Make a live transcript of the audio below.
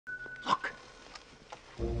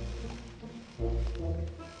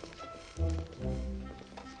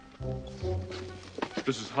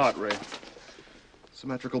This is hot, Ray.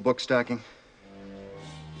 Symmetrical book stacking.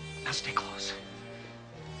 Now stay close.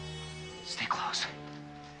 Stay close.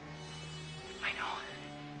 I know.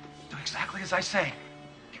 Do exactly as I say.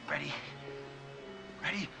 Get ready.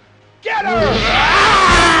 Ready? Get her!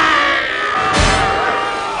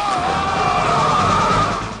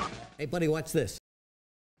 Hey, buddy, watch this.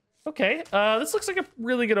 Okay, this looks like a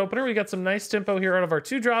really good opener. We got some nice tempo here out of our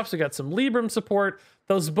 2-drops. We got some Libram support.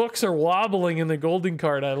 Those books are wobbling in the golden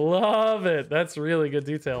card. I love it. That's really good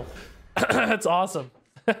detail. That's awesome.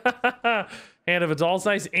 Hand of Adult's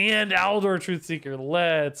nice, and Aldor Truthseeker.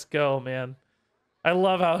 Let's go, man. I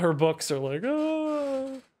love how her books are like,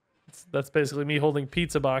 oh. That's basically me holding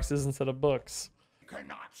pizza boxes instead of books. You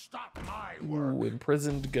cannot stop my work. Ooh,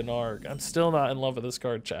 Imprisoned Gnarg. I'm still not in love with this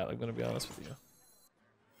card, chat. I'm gonna be honest with you.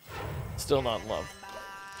 Still not in love.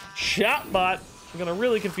 Shotbot. I'm gonna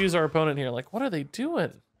really confuse our opponent here. Like, what are they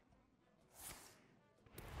doing?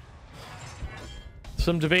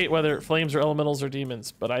 Some debate whether flames are elementals or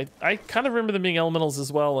demons, but I kind of remember them being elementals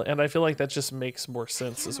as well, and I feel like that just makes more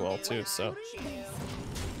sense as well too. So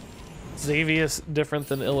Xavius different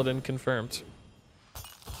than Illidan confirmed.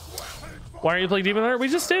 Why aren't you playing Demon Hunter? We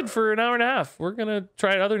just did for an hour and a half. We're gonna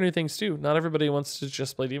try other new things too. Not everybody wants to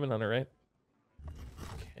just play Demon Hunter, right?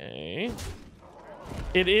 Okay.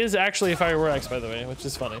 It is actually a Fireworks, by the way, which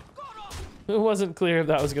is funny. It wasn't clear if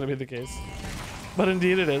that was going to be the case, but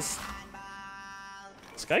indeed it is.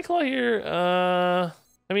 Skyclaw here, I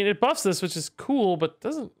mean, it buffs this, which is cool, but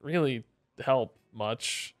doesn't really help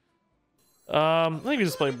much. I think we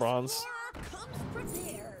just play Bronze.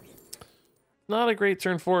 Not a great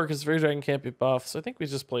turn 4 because Fairy Dragon can't be buffed, so I think we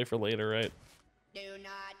just play for later, right?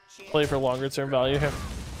 Play for longer term value here.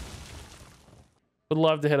 Would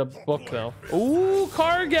love to hit a book though. Ooh,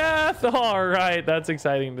 Kargath! All right, that's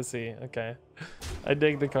exciting to see. Okay, I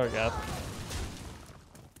dig the Kargath.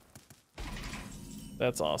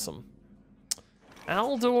 That's awesome.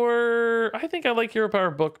 Aldor, I think I like Hero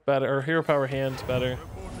Power Book better, or Hero Power Hand better.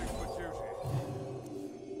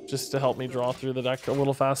 Just to help me draw through the deck a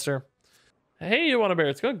little faster. Hey, you want a bear?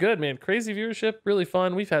 It's going good, man. Crazy viewership, really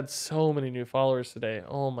fun. We've had so many new followers today.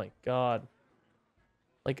 Oh my god.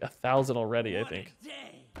 Like 1,000 already, I think.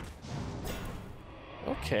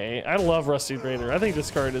 Okay, I love Rusty Raider. I think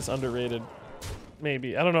this card is underrated.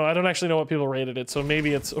 Maybe. I don't know. I don't actually know what people rated it, so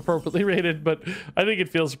maybe it's appropriately rated, but I think it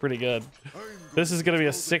feels pretty good. This is going to be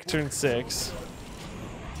a sick turn 6.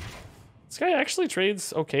 This guy actually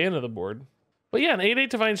trades okay into the board. But yeah, an 8/8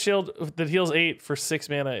 Divine Shield that heals 8 for 6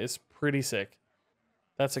 mana is pretty sick.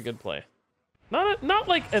 That's a good play. Not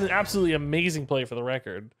like an absolutely amazing play for the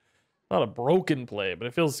record. Not a broken play, but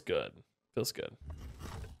it feels good. Feels good.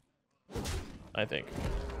 I think.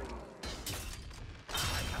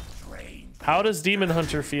 How does Demon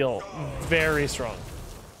Hunter feel? Very strong.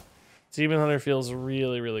 Demon Hunter feels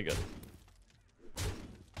really, really good.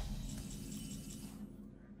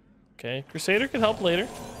 Okay, Crusader can help later.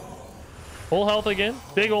 Full health again.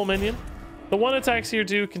 Big ol' minion. The one attacks here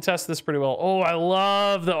do contest this pretty well. Oh, I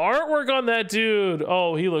love the artwork on that dude.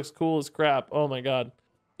 Oh, he looks cool as crap. Oh my god.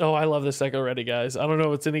 Oh, I love this deck already, guys. I don't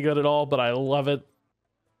know if it's any good at all, but I love it.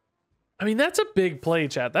 I mean, that's a big play,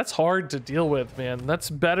 chat. That's hard to deal with, man. That's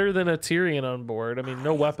better than a Tyrion on board. I mean,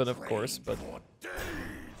 no weapon, of course, but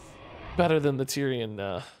better than the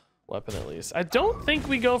Tyrion weapon, at least. I don't think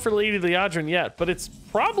we go for Lady Liadrin yet, but it's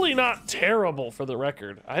probably not terrible for the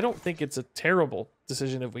record. I don't think it's a terrible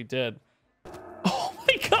decision if we did. Oh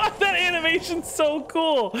my god, that animation's so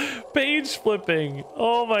cool. Page flipping.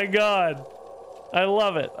 Oh my god. I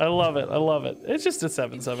love it. I love it. I love it. It's just a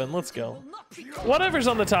 7/7. Let's go. Whatever's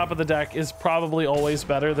on the top of the deck is probably always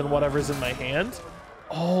better than whatever's in my hand.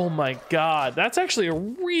 Oh my god. That's actually a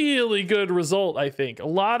really good result, I think. A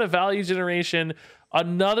lot of value generation.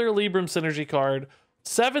 Another Libram Synergy card.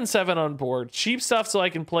 7/7 on board. Cheap stuff so I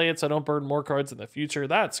can play it so I don't burn more cards in the future.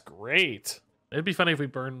 That's great. It'd be funny if we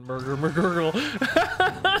burned McGurgle.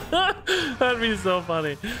 That'd be so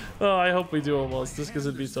funny. Oh, I hope we do almost, just because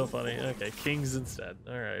it'd be so funny. Okay, Kings instead.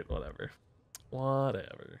 All right, whatever.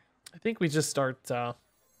 Whatever. I think we just start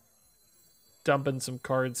dumping some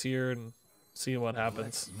cards here and seeing what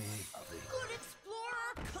happens.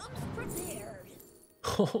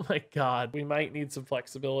 Oh my god. We might need some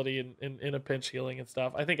flexibility in a pinch healing and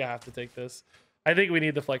stuff. I think I have to take this. I think we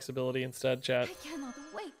need the flexibility instead, chat. I cannot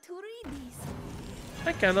wait to read these.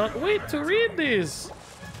 I cannot wait to read these.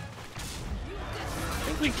 I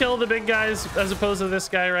think we kill the big guys as opposed to this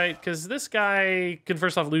guy, right? Because this guy can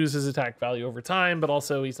first off lose his attack value over time, but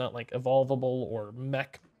also he's not like evolvable or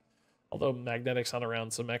mech Although Magnetic's not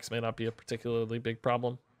around, so Max may not be a particularly big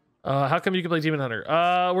problem. How come you can play Demon Hunter?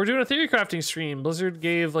 We're doing a theory crafting stream. Blizzard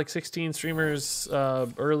gave like 16 streamers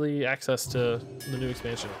early access to the new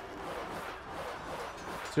expansion.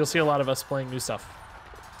 So you'll see a lot of us playing new stuff.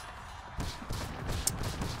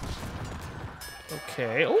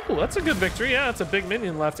 Okay. Oh, that's a good victory. Yeah, it's a big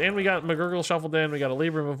minion left. And we got McGurgle shuffled in. We got a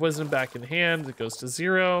Libram of Wisdom back in hand. It goes to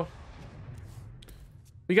 0.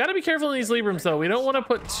 We got to be careful in these Librams, though. We don't want to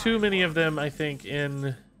put too many of them, I think,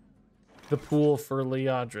 in the pool for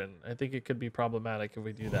Liadrin. I think it could be problematic if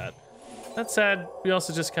we do that. That said, we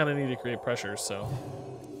also just kind of need to create pressure, so...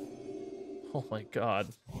 Oh my god.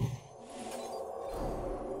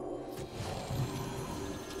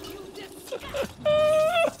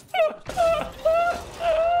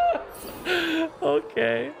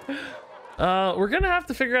 Okay. We're gonna have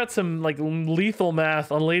to figure out some like lethal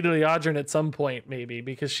math on Lady Liadrin at some point, maybe,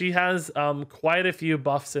 because she has quite a few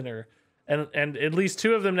buffs in her. And at least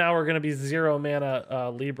 2 of them now are going to be 0 mana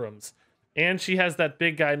Librams. And she has that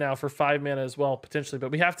big guy now for 5 mana as well, potentially.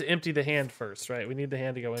 But we have to empty the hand first, right? We need the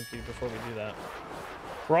hand to go empty before we do that.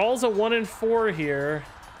 Brawl's a 1 and 4 here.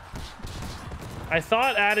 I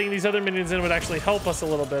thought adding these other minions in would actually help us a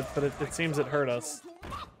little bit, but it seems it hurt us.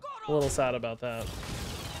 A little sad about that.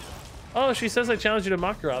 Oh, she says I challenge you to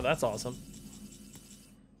Makura. That's awesome.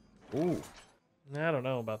 Ooh. I don't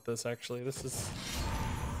know about this, actually. This is...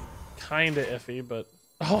 kinda iffy, but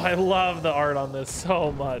oh, I love the art on this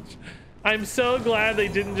so much. I'm so glad they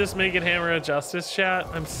didn't just make it Hammer of Justice, chat.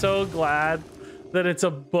 I'm so glad that it's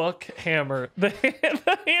a book hammer. The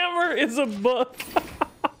hammer is a book.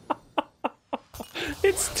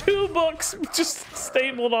 It's 2 books just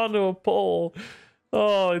stapled onto a pole.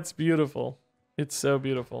 Oh, it's beautiful. It's so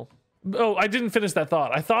beautiful. Oh, I didn't finish that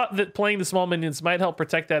thought. I thought that playing the small minions might help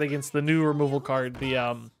protect that against the new removal card,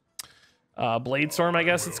 the Blade Storm, I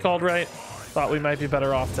guess it's called, right? Thought we might be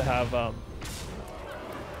better off to have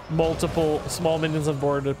multiple small minions on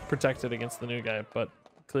board to protect it against the new guy, but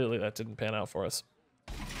clearly that didn't pan out for us.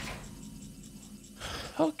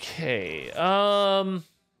 Okay. No,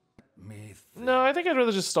 I think I'd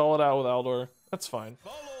rather just stall it out with Aldor. That's fine.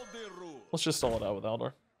 Let's just stall it out with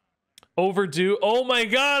Aldor. Overdue. Oh my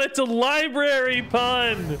god, it's a library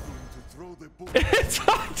pun!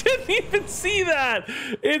 I didn't even see that.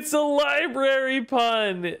 It's a library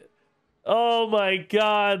pun. Oh my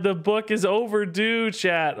god, the book is overdue,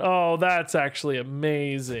 chat. Oh, that's actually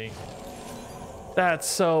amazing. That's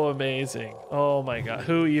so amazing. Oh my god,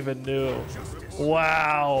 who even knew?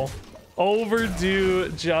 Wow. Overdue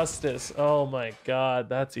justice. Oh my god,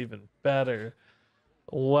 that's even better.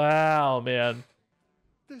 Wow, man.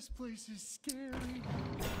 This place is scary.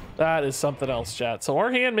 That is something else, chat. So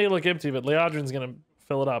our hand may look empty, but Liadrin's gonna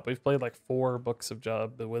fill it up. We've played like 4 books of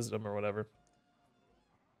the wisdom or whatever.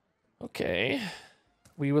 Okay,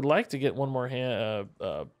 we would like to get one more hand,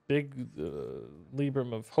 big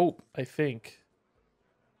Libram of Hope, I think,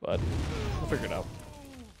 but we'll figure it out.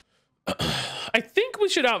 I think we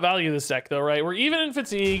should outvalue this deck, though, right? We're even in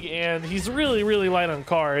fatigue, and he's really, really light on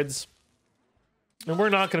cards. And we're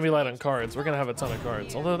not going to be light on cards. We're going to have a ton of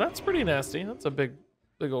cards. Although that's pretty nasty. That's a big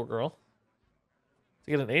old girl.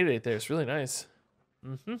 To get an 8/8 there, it's really nice.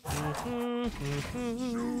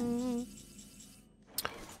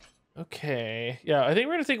 Okay. Yeah, I think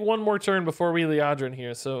we're going to take one more turn before we Liadrin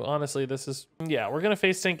here. So honestly, this is... yeah, we're going to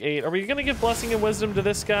face tank 8. Are we going to give Blessing and Wisdom to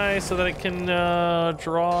this guy so that it can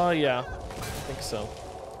draw? Yeah, I think so.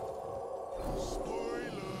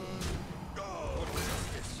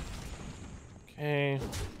 Okay.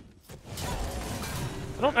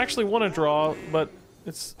 I don't actually want to draw, but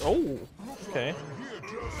it's... oh, okay.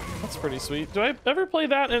 That's pretty sweet. Do I ever play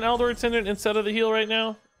that in Eldor Attendant instead of the heal right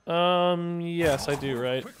now? Yes, I do,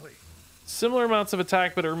 right? Similar amounts of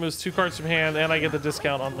attack, but it removes 2 cards from hand, and I get the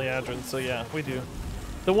discount on Liadrin, so yeah, we do.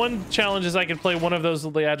 The one challenge is I can play one of those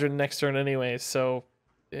with Liadrin next turn anyway, so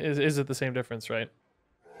is it the same difference, right?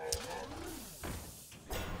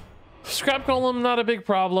 Scrap Golem, not a big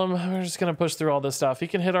problem. We're just gonna push through all this stuff. He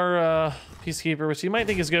can hit our Peacekeeper, which you might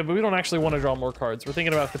think is good, but we don't actually want to draw more cards. We're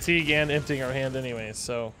thinking about fatigue and emptying our hand anyway,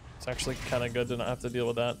 so it's actually kind of good to not have to deal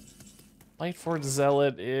with that. Lightforged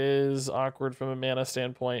Zealot is awkward from a mana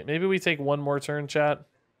standpoint. Maybe we take one more turn, chat.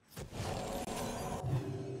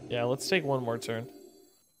 Yeah, let's take one more turn.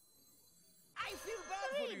 I feel bad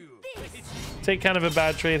for you. Take kind of a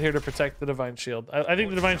bad trade here to protect the Divine Shield. I think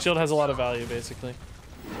the Divine Shield has a lot of value, basically.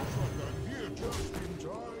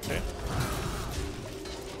 Okay.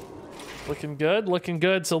 Looking good, looking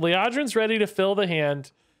good. So Liadrin's ready to fill the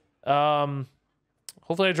hand.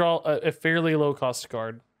 Hopefully I draw a fairly low cost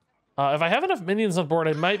card. If I have enough minions on board,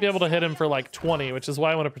 I might be able to hit him for like 20, which is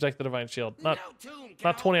why I want to protect the Divine Shield. Not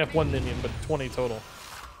 20 off one minion, but 20 total.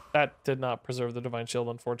 That did not preserve the Divine Shield,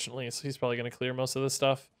 unfortunately, so he's probably going to clear most of this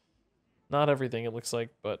stuff. Not everything, it looks like,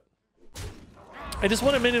 but... I just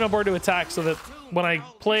want a minion on board to attack so that when I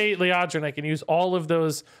play Liadrin, I can use all of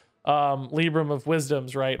those Libram of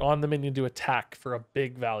Wisdoms, right, on the minion to attack for a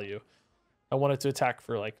big value. I want it to attack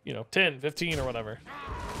for like, you know, 10, 15 or whatever.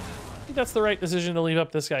 I think that's the right decision to leave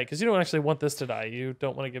up this guy, because you don't actually want this to die. You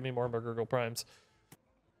don't want to give me more McGurgle Primes.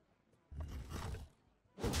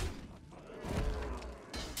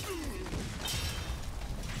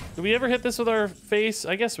 Do we ever hit this with our face?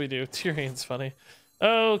 I guess we do. Tyrion's funny.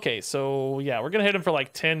 Okay, so yeah, we're gonna hit him for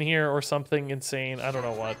like 10 here or something insane. I don't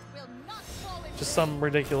know what. Just some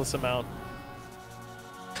ridiculous amount.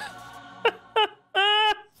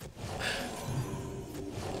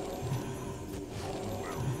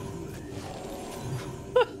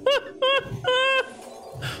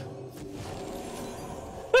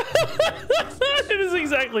 It is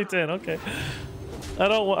exactly 10. Okay. I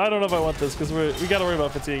don't know if I want this because we got to worry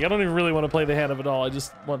about fatigue. I don't even really want to play the hand of it all. I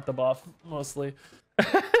just want the buff mostly.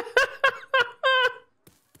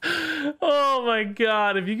 Oh my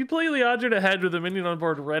god! If you could play Liadrin ahead with a minion on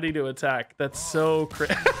board ready to attack, that's so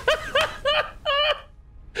crazy.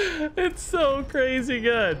 It's so crazy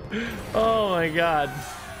good. Oh my god.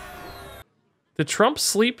 Did Trump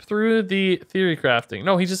sleep through the theory crafting?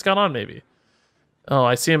 No, he just got on maybe. Oh,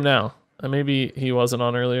 I see him now. Maybe he wasn't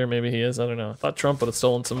on earlier. Maybe he is. I don't know. I thought Trump would have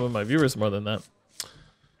stolen some of my viewers more than that.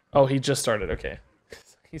 Oh, he just started. Okay.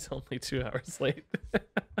 He's only 2 hours late.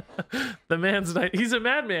 The man's night. He's a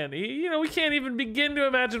madman. You know, we can't even begin to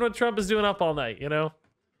imagine what Trump is doing up all night, you know?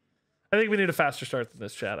 I think we need a faster start than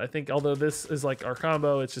this, chat. I think although this is like our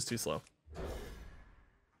combo, it's just too slow.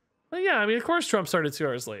 But yeah, I mean, of course Trump started 2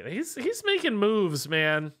 hours late. He's making moves,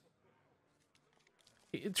 man.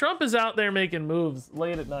 Trump is out there making moves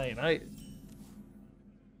late at night.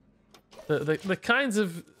 The kinds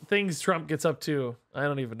of things Trump gets up to, I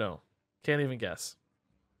don't even know. Can't even guess.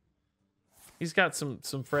 He's got some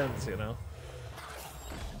friends, you know.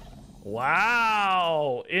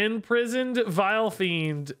 Wow! Imprisoned Vile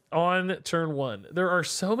Fiend on turn 1. There are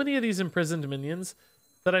so many of these imprisoned minions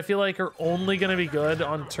that I feel like are only going to be good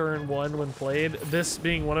on turn 1 when played. This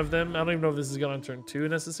being one of them. I don't even know if this is good on turn 2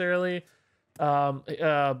 necessarily.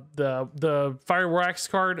 The Fire War Axe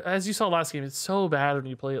card, as you saw last game, it's so bad when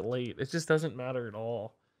you play it late. It just doesn't matter at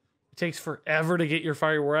all. It takes forever to get your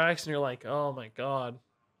Fire War Axe, and you're like, oh my god.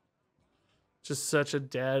 Just such a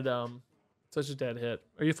dead hit.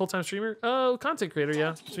 Are you a full-time streamer? Oh, content creator,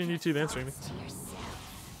 yeah. Between YouTube and streaming.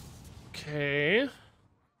 Okay.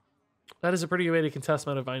 That is a pretty good way to contest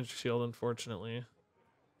my Divine Shield, unfortunately.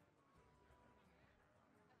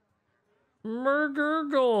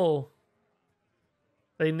 McGurgle.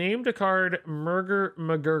 They named a card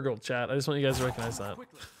McGurgle, chat. I just want you guys to recognize that.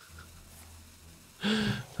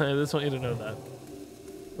 I just want you to know that.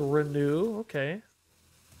 Renew, okay.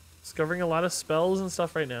 Discovering a lot of spells and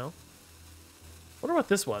stuff right now. Wonder what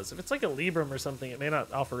this was. If it's like a Libram or something, it may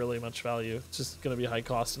not offer really much value. It's just gonna be high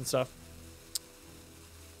cost and stuff.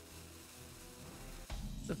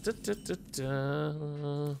 Hey,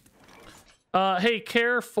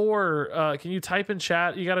 Care4, can you type in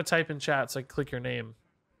chat? You gotta type in chat so I can click your name.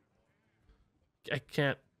 I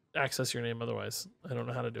can't access your name otherwise. I don't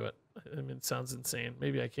know how to do it. I mean, it sounds insane.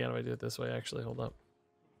 Maybe I can if I do it this way, actually. Hold up.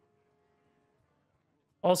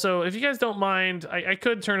 Also, if you guys don't mind, I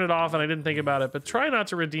could turn it off and I didn't think about it, but try not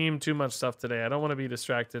to redeem too much stuff today. I don't want to be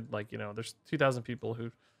distracted. Like, you know, there's 2,000 people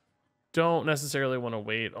who don't necessarily want to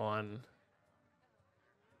wait on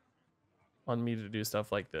me to do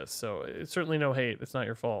stuff like this. So it's certainly no hate. It's not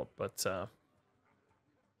your fault, but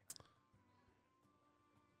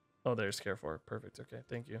oh, there's Care4. Perfect. Okay,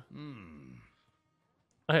 thank you.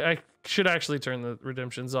 I should actually turn the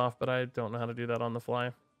redemptions off, but I don't know how to do that on the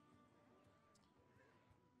fly.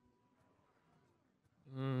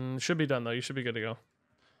 Should be done though. You should be good to go.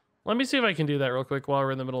 Let me see if I can do that real quick while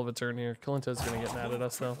we're in the middle of a turn here. Kalinta's gonna get mad at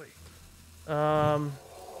us though.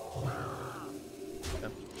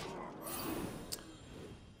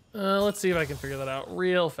 Let's see if I can figure that out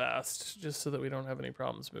real fast, just so that we don't have any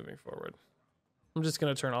problems moving forward. I'm just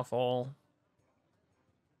gonna turn off all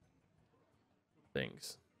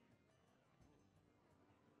things.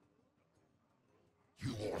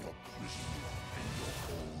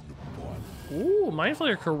 Ooh, Mind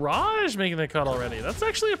Flayer Courage making the cut already. That's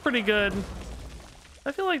actually a pretty good...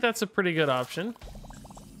 I feel like that's a pretty good option.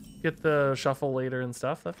 Get the shuffle later and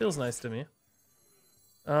stuff. That feels nice to me.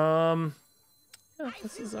 Yeah,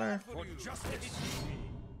 this is the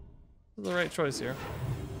right choice here.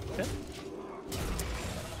 Okay.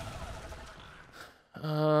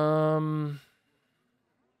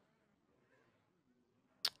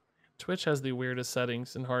 Twitch has the weirdest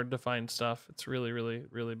settings and hard to find stuff. It's really, really,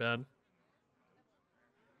 really bad.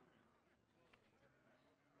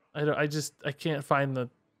 I can't find the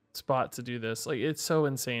spot to do this. Like, it's so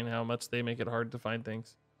insane how much they make it hard to find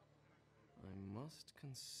things. I must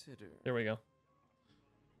consider. There we go.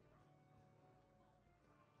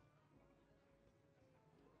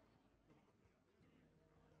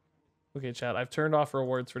 Okay, chat, I've turned off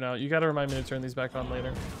rewards for now. You gotta remind me to turn these back on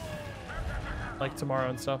later. Like tomorrow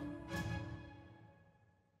and stuff.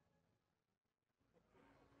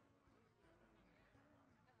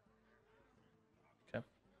 Okay.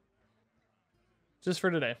 Just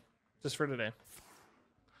for today. Just for today.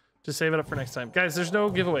 Just save it up for next time. Guys, there's no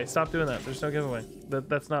giveaway. Stop doing that. There's no giveaway.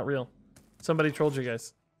 That's not real. Somebody trolled you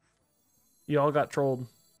guys. You all got trolled.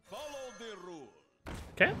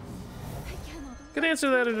 Okay. Good answer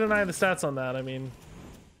there to deny the stats on that. I mean,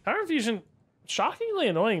 Power Infusion, shockingly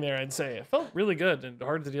annoying there, I'd say. It felt really good and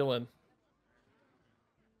hard to deal with.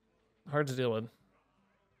 Hard to deal with.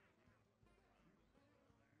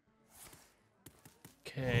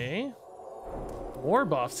 Okay. War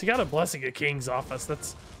buffs. He got a Blessing of Kings off us.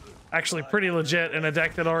 That's actually pretty legit in a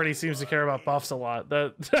deck that already seems to care about buffs a lot.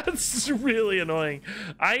 That's really annoying.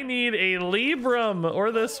 I need a Libram,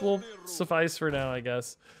 or this will suffice for now, I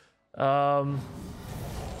guess.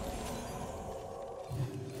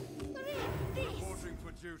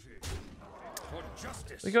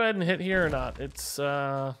 We go ahead and hit here or not? It's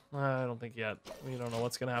I don't think yet. We don't know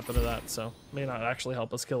what's gonna happen to that, so may not actually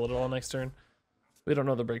help us kill it at all next turn. We don't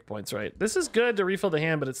know the breakpoints, right? This is good to refill the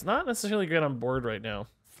hand, but it's not necessarily good on board right now.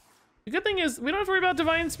 The good thing is we don't have to worry about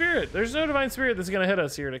Divine Spirit. There's no Divine Spirit that's gonna hit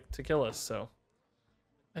us here to kill us, so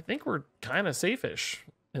I think we're kind of safe-ish,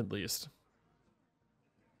 at least.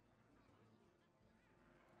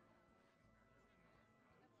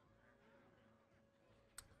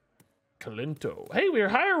 Kalinto. Hey, we're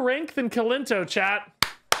higher rank than Kalinto, chat.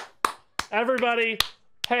 Everybody,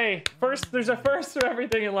 hey, first, there's a first for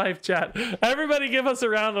everything in life, chat. Everybody give us a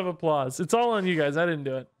round of applause. It's all on you guys. I didn't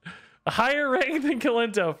do it. A higher rank than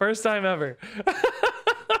Kalinto. First time ever.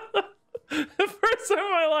 First time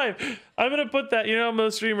in my life. I'm going to put that, you know,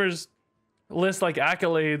 most streamers list like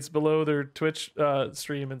accolades below their Twitch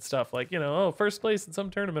stream and stuff. Like, you know, oh, first place in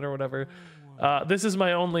some tournament or whatever. This is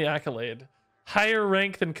my only accolade. Higher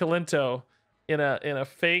rank than Kalinto in a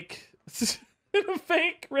fake in a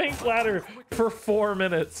fake rank ladder for 4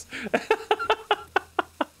 minutes.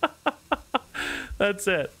 That's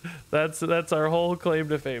it. That's our whole claim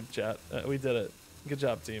to fame, chat. We did it. Good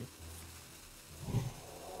job, team.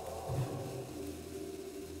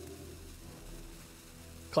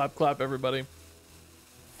 Clap, clap, everybody.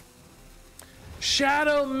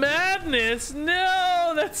 Shadow Madness.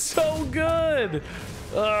 No, that's so good.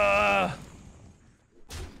 The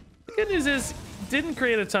good news is, didn't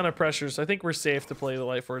create a ton of pressure, so I think we're safe to play the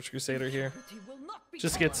Lightforged Crusader here.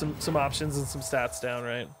 Just get some options and some stats down,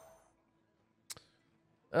 right?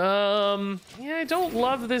 Yeah, I don't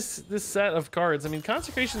love this set of cards. I mean,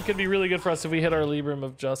 Consecration could be really good for us if we hit our Libram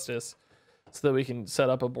of Justice, so that we can set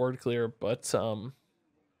up a board clear. But I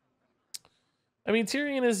mean,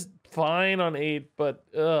 Tyrion is fine on 8, but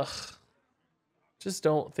just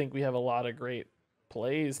don't think we have a lot of great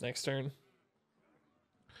plays next turn.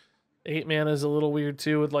 8 mana is a little weird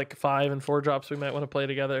too, with like 5 and 4 drops we might want to play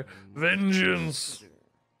together. Vengeance.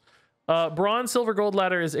 Bronze, silver, gold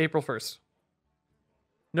ladder is April 1st.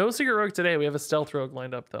 No secret rogue today. We have a stealth rogue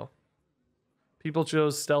lined up though. People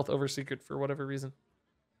chose stealth over secret for whatever reason.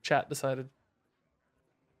 Chat decided.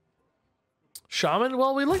 Shaman?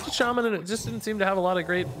 Well, we looked at Shaman and it just didn't seem to have a lot of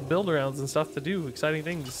great build arounds and stuff to do. Exciting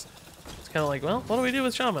things. It's kind of like, well, what do we do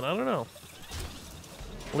with Shaman? I don't know.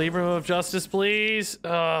 Libram of Justice, please.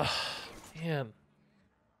 Man. I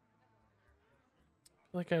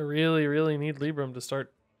feel like I really, really need Libram to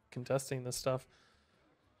start contesting this stuff.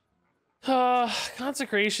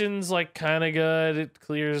 Consecration's like kind of good. It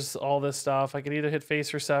clears all this stuff. I could either hit face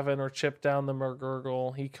for 7 or chip down the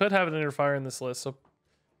Murgurgle. He could have an Interfire in this list, so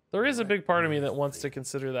there is a big part of me that wants to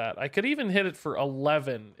consider that. I could even hit it for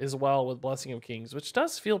 11 as well with Blessing of Kings, which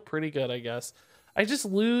does feel pretty good, I guess. I just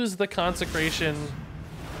lose the Consecration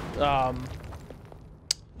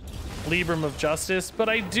Libram of Justice, but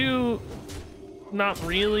I do not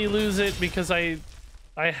really lose it because I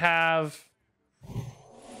have,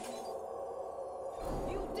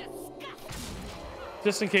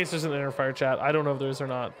 just in case there's an Interfire, chat. I don't know if there is or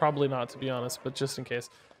not. Probably not, to be honest, but just in case.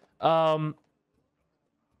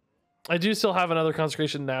 I do still have another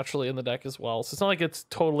consecration naturally in the deck as well, so it's not like it's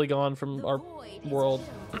totally gone from our world.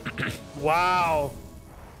 Wow.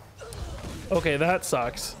 Okay, that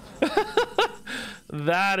sucks.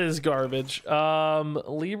 That is garbage.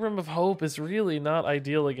 Libram of Hope is really not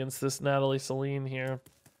ideal against this Natalie Celine here.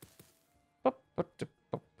 I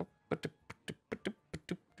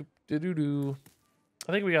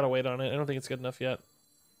think we gotta wait on it. I don't think it's good enough yet.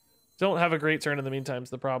 Don't have a great turn in the meantime is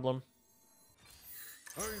the problem.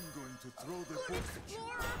 I'm going to throw the book at you.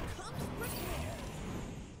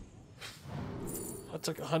 That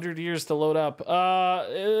took 100 years to load up.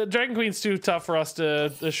 Dragon Queen's too tough for us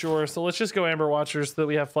to assure, so let's just go Amber Watchers so that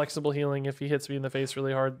we have flexible healing. If he hits me in the face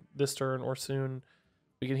really hard this turn or soon,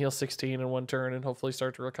 we can heal 16 in one turn and hopefully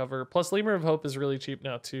start to recover. Plus, Lemur of Hope is really cheap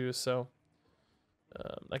now too, so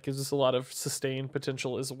that gives us a lot of sustain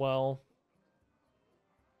potential as well.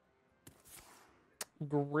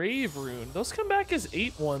 Grave Rune. Those come back as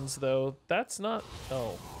 8/1s though. That's not...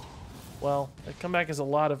 Oh. Well, they come back as a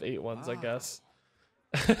lot of 8/1s, I guess.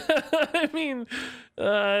 I mean,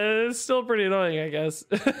 it's still pretty annoying, I guess.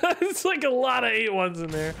 It's like a lot of 8/1s in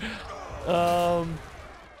there.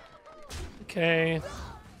 Okay.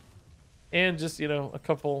 And just, you know, a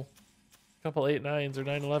couple 8/9s or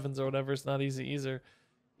 9/11s or whatever. It's not easy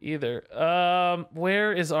either.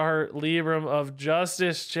 Where is our Libram of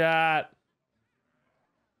Justice, chat?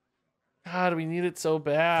 God, we need it so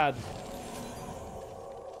bad.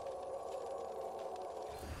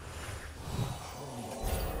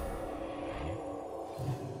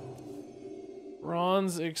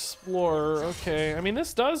 Bronze Explorer. Okay. I mean,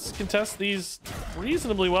 this does contest these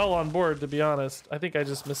reasonably well on board, to be honest. I think I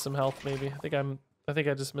just missed some health, maybe. I think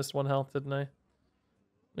I just missed 1 health, didn't I?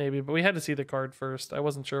 Maybe, but we had to see the card first. I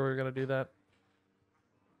wasn't sure we were going to do that.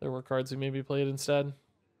 There were cards we maybe played instead.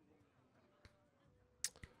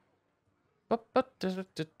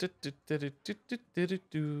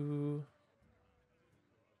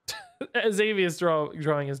 Xavier's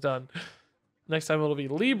drawing is done. Next time it'll be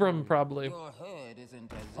Libram, probably.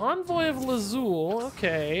 Envoy of Lazul.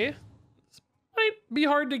 Okay. This might be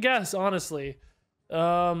hard to guess, honestly.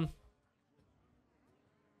 I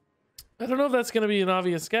don't know if that's going to be an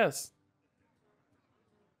obvious guess.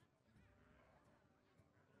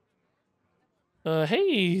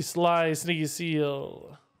 Hey, Sly Sneaky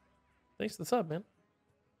Seal. Thanks for the sub, man.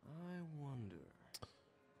 I wonder.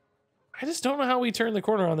 I just don't know how we turn the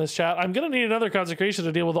corner on this, chat. I'm going to need another consecration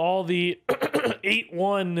to deal with all the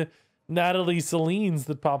 8/1 Natalie Celines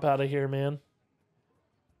that pop out of here, man.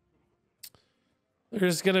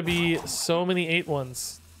 There's going to be so many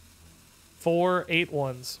 8/1s. 4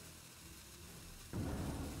 8/1s.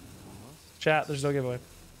 Chat, there's no giveaway.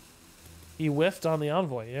 He whiffed on the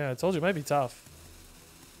Envoy. Yeah, I told you it might be tough.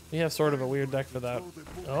 We have sort of a weird deck for that.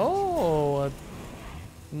 Oh, a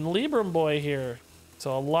Libram boy here.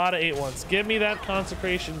 So a lot of 8/1s. Give me that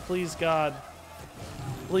consecration, please God.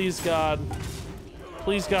 Please God.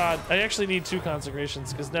 Please God. I actually need 2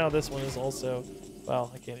 consecrations because now this one is also...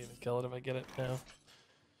 Well, I can't even kill it if I get it now.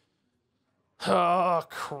 Oh,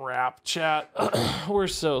 crap, chat. We're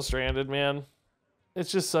so stranded, man.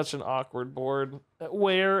 It's just such an awkward board.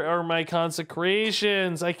 Where are my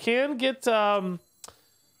consecrations? I can get the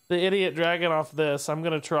Idiot Dragon off this. I'm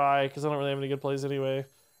going to try because I don't really have any good plays anyway. I'm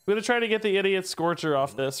going to try to get the Idiot Scorcher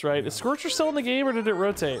off this, right? Is Scorcher still in the game or did it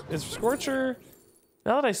rotate? Is Scorcher...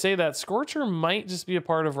 Now that I say that, Scorcher might just be a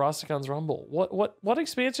part of Rosticon's Rumble. What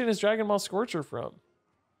expansion is Dragon Ball Scorcher from?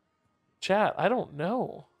 Chat, I don't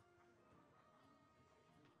know.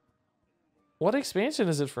 What expansion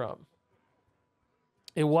is it from?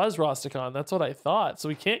 It was Rosticon. That's what I thought. So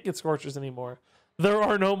we can't get Scorchers anymore. There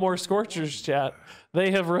are no more Scorchers, chat. They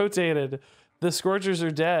have rotated. The Scorchers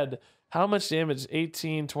are dead. How much damage?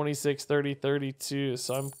 18, 26, 30, 32.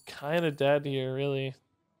 So I'm kind of dead here, really.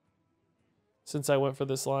 Since I went for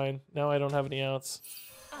this line. Now I don't have any outs.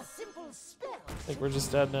 A simple spell. I think we're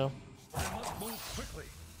just dead now.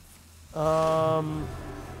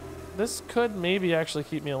 This could maybe actually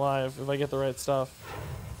keep me alive if I get the right stuff.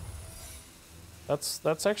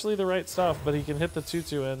 That's actually the right stuff, but he can hit the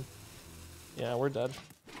 2/2 in. Yeah, we're dead.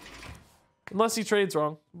 Unless he trades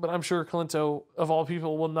wrong, but I'm sure Kalinto, of all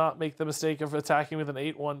people, will not make the mistake of attacking with an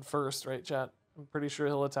 8/1 first, right, chat? I'm pretty sure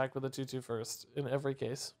he'll attack with a 2/2 first in every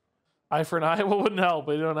case. Eye for an eye, well, wouldn't help.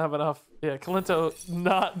 We don't have enough. Yeah, Kalinto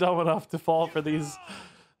not dumb enough to fall for these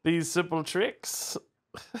simple tricks.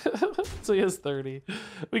 So he has 30.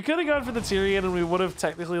 We could have gone for the Tyrion and we would have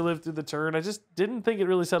technically lived through the turn. I just didn't think it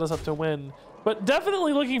really set us up to win. But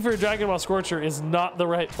definitely looking for a Dragon Ball Scorcher is not the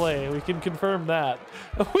right play. We can confirm that.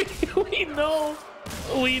 We know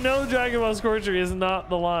Dragon Ball Scorcher is not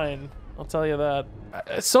the line. I'll tell you that.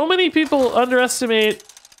 So many people underestimate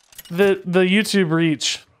the YouTube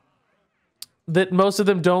reach that most of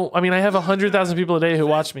them don't. I mean, I have 100,000 people a day who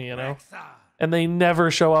watch me, you know, and they never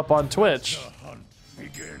show up on Twitch.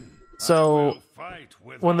 So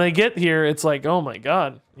when they get here, it's like, oh my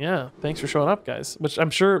God, yeah, thanks for showing up, guys. Which I'm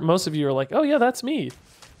sure most of you are like, oh yeah, that's me.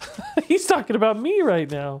 He's talking about me right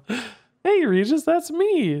now. Hey, Regis, that's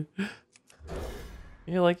me.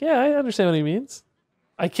 You're like, yeah, I understand what he means.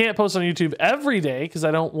 I can't post on YouTube every day because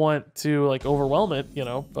I don't want to like overwhelm it, you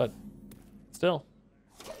know, but still.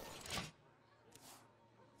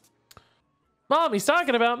 Mom, he's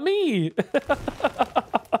talking about me.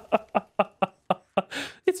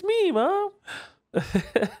 It's me, Mom.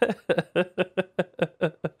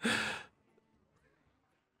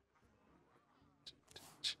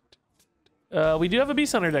 We do have a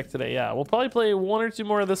Beast Hunter deck today, yeah. We'll probably play 1 or 2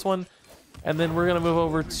 more of this one. And then we're going to move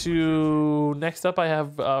over to... Next up, I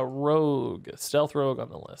have Rogue. Stealth Rogue on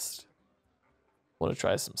the list. Want to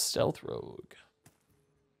try some Stealth Rogue.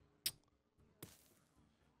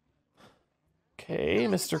 Okay,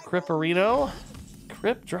 Mr. Cripperino.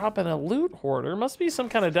 Crip dropping a loot hoarder. Must be some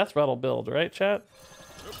kind of death rattle build, right, chat?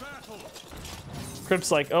 Crip's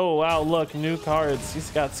like, oh, wow, look, new cards. He's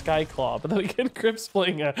got Skyclaw. But then again, Crip's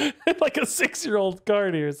playing a like a 6-year-old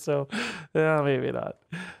card here, so... Yeah, maybe not.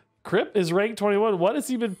 Crip is ranked 21. What has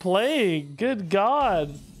he been playing? Good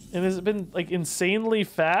God. And has it been like insanely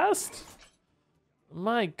fast?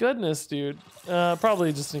 My goodness, dude.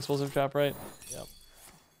 Probably just an explosive trap, right? Yep.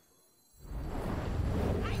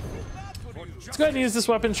 Let's go ahead and use this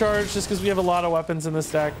weapon charge just because we have a lot of weapons in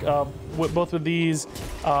this deck. Both with these,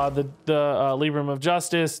 the Libram of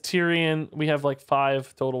Justice, Tyrion. We have like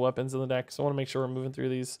 5 total weapons in the deck, so I want to make sure we're moving through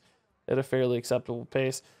these at a fairly acceptable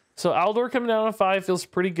pace. So Aldor coming down on 5 feels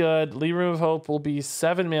pretty good. Libram of Hope will be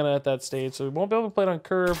 7 mana at that stage, so we won't be able to play it on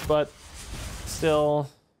curve, but still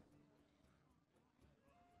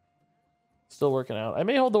working out. I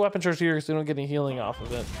may hold the weapon charge here because we don't get any healing off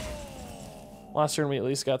of it. Last turn we at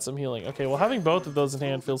least got some healing. Okay, well having both of those in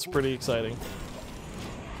hand feels pretty exciting.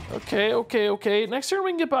 Okay. Next turn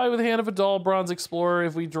we can get by with Hand of a Doll, Bronze Explorer.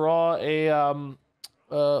 If we draw a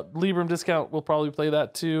Libram discount, we'll probably play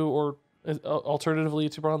that too, or alternatively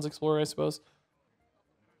to Bronze Explorer, I suppose.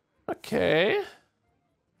 Okay.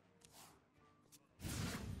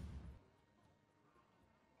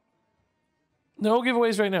 No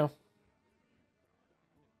giveaways right now.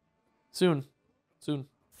 Soon.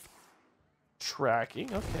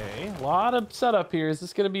 Tracking, okay. A lot of setup here. Is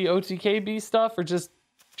this gonna be OTK B stuff or just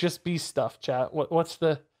B stuff, chat? What's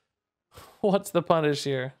the punish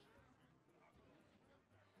here?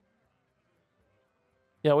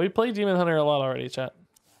 Yeah, we played Demon Hunter a lot already, chat.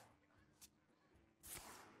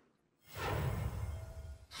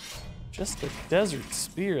 Just a Desert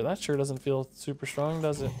Spear. That sure doesn't feel super strong,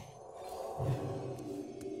 does it?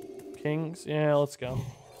 Kings? Yeah, let's go.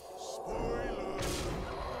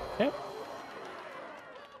 Okay.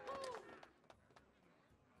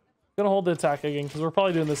 Gonna hold the attack again, because we're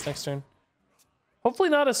probably doing this next turn. Hopefully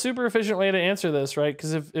not a super efficient way to answer this, right?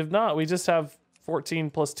 Because if not, we just have 14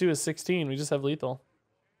 plus 2 is 16. We just have lethal.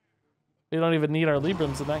 We don't even need our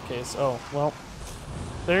Librams in that case. Oh, well.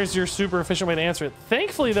 There's your super efficient way to answer it.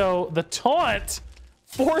 Thankfully, though, the taunt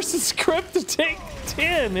forces Crip to take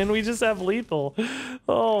 10, and we just have lethal.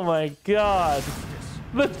 Oh my God.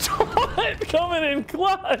 The taunt coming in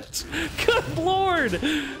clutch. Good Lord.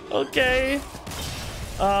 Okay.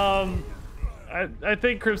 I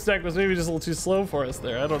think Crip's deck was maybe just a little too slow for us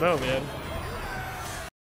there. I don't know, man.